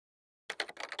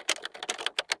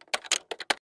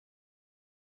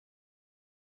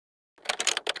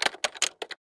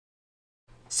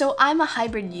So I'm a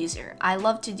hybrid user. I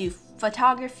love to do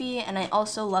photography and I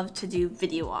also love to do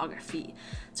videography.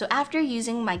 So after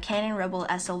using my Canon Rebel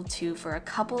SL2 for a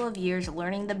couple of years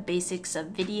learning the basics of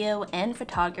video and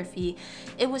photography,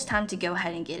 it was time to go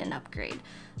ahead and get an upgrade.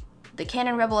 The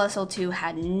Canon Rebel SL2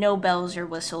 had no bells or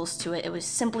whistles to it. It was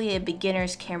simply a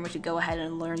beginner's camera to go ahead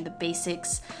and learn the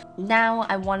basics. Now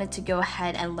I wanted to go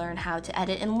ahead and learn how to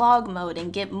edit in log mode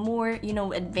and get more,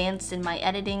 advanced in my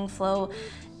editing flow,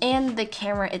 and the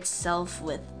camera itself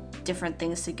with different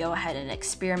things to go ahead and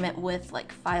experiment with,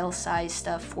 like file size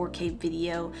stuff, 4K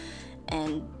video,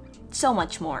 and so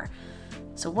much more.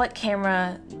 So what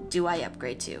camera do I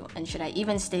upgrade to, and should I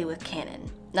even stay with Canon?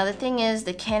 Now the thing is,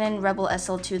 the Canon Rebel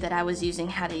SL2 that I was using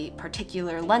had a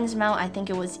particular lens mount. I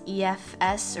think it was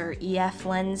EFS or EF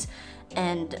lens,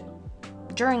 and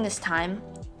during this time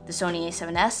the Sony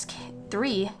a7S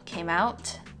III came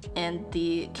out and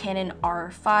the Canon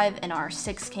R5 and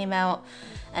R6 came out,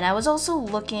 and I was also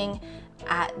looking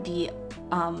at the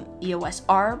EOS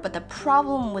R, but the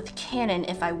problem with Canon,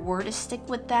 if I were to stick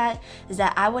with that, is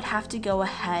that I would have to go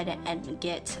ahead and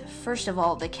get, first of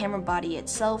all, the camera body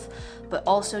itself, but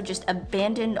also just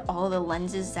abandon all the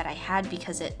lenses that I had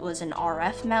because it was an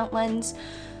RF mount lens.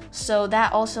 So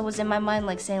that also was in my mind,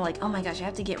 like saying like, oh my gosh, I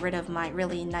have to get rid of my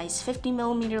really nice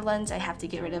 50mm lens, I have to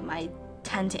get rid of my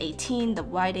 10 to 18, the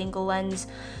wide angle lens.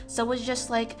 So it was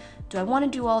just like, do I want to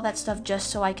do all that stuff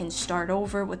just so I can start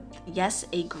over with, yes,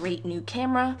 a great new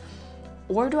camera?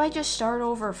 Or do I just start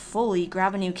over fully,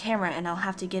 grab a new camera, and I'll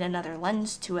have to get another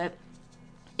lens to it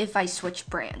if I switch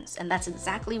brands? And that's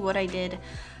exactly what I did.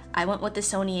 I went with the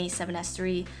Sony a7S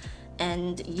III,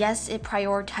 and yes, it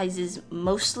prioritizes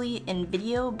mostly in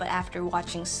video, but after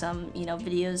watching some,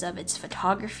 videos of its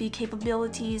photography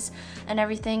capabilities and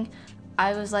everything,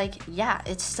 I was like, yeah,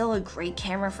 it's still a great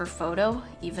camera for photo,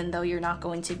 even though you're not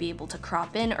going to be able to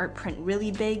crop in or print really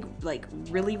big, like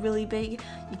really big.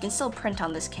 You can still print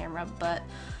on this camera, but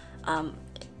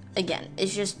again,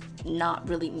 it's just not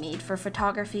really made for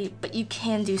photography, but you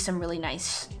can do some really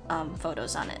nice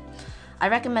photos on it. I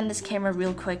recommend this camera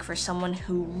real quick for someone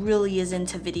who really is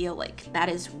into video, like that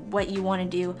is what you want to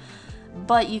do.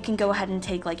 But you can go ahead and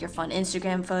take like your fun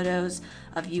Instagram photos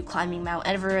of you climbing Mount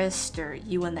Everest or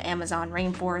you in the Amazon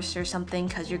rainforest or something,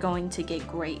 because you're going to get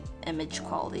great image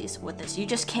qualities with this. You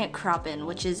just can't crop in,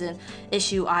 which is an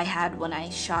issue I had when I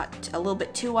shot a little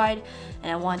bit too wide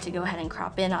and I wanted to go ahead and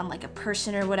crop in on like a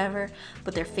person or whatever,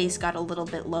 but their face got a little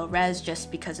bit low res just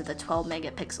because of the 12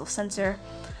 megapixel sensor.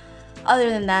 Other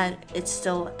than that, it's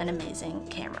still an amazing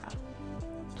camera.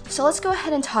 So let's go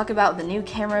ahead and talk about the new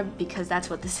camera, because that's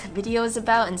what this video is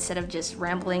about, instead of just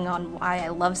rambling on why I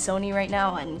love Sony right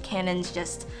now and Canon's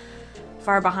just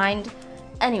far behind.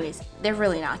 Anyways, they're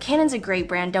really not. Canon's a great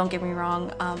brand, don't get me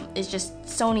wrong. It's just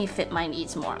Sony fit my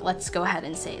needs more. Let's go ahead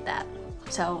and say that.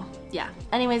 So yeah,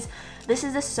 anyways, this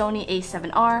is the Sony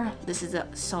a7R, this is the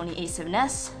Sony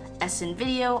a7S, S in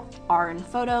video, R in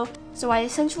photo. So I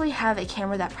essentially have a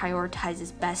camera that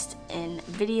prioritizes best in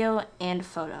video and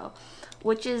photo,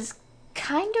 which is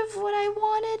kind of what I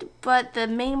wanted, but the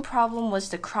main problem was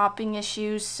the cropping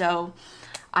issues. So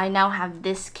I now have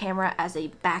this camera as a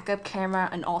backup camera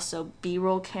and also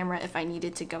B-roll camera if I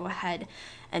needed to go ahead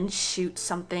and shoot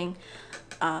something.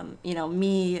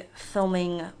 Me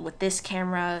filming with this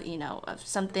camera, of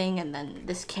something, and then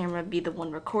this camera be the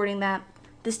one recording that.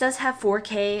 This does have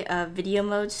 4K video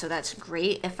mode, so that's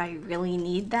great if I really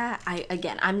need that.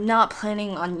 I'm not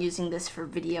planning on using this for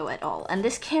video at all. And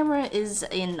this camera is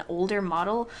an older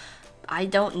model. I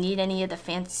don't need any of the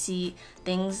fancy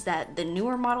things that the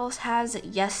newer models has.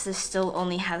 Yes, this still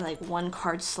only has like one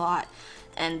card slot,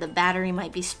 and the battery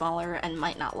might be smaller and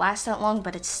might not last that long,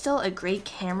 but it's still a great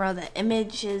camera. The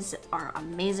images are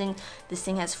amazing. This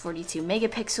thing has 42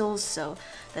 megapixels, so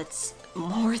that's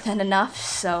more than enough.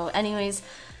 So anyways,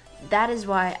 that is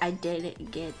why I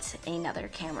did get another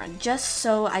camera, just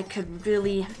so I could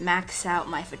really max out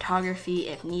my photography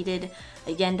if needed.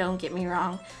 Again, don't get me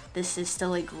wrong, this is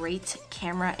still a great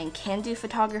camera and can do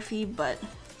photography, but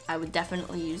I would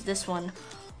definitely use this one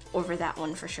over that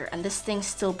one for sure. And this thing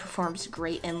still performs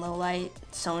great in low light.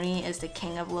 Sony is the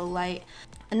king of low light.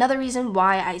 Another reason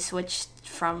why I switched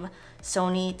from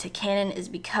Sony to Canon is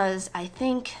because I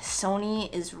think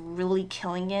Sony is really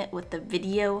killing it with the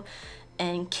video,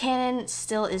 and Canon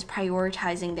still is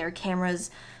prioritizing their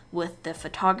cameras with the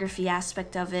photography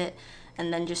aspect of it,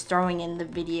 and then just throwing in the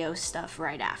video stuff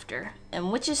right after,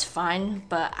 and which is fine,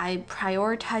 but I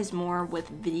prioritize more with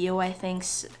video, I think,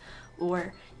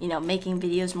 or making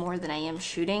videos more than I am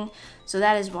shooting. So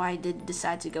that is why I did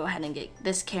decide to go ahead and get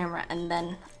this camera, and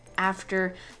then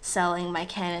after selling my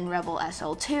Canon Rebel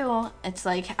SL2, it's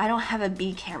like I don't have a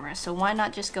B camera, so why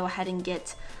not just go ahead and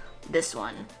get this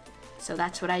one? So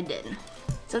that's what I did.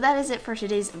 So that is it for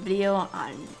today's video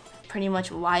on pretty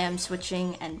much why I'm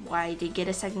switching and why I did get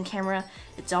a second camera.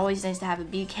 It's always nice to have a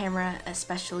B camera,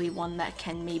 especially one that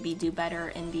can maybe do better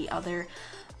in the other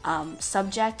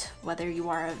subject, whether you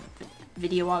are a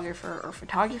videographer or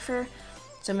photographer.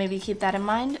 So maybe keep that in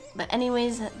mind. But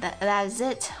anyways, that is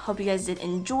it. Hope you guys did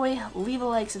enjoy. Leave a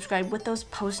like, subscribe with those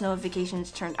post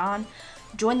notifications turned on.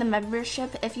 Join the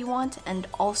membership if you want, and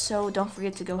also don't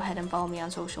forget to go ahead and follow me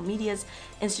on social medias,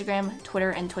 Instagram, Twitter,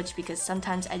 and Twitch, because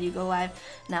sometimes I do go live.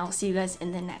 And I'll see you guys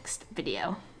in the next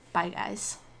video. Bye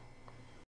guys.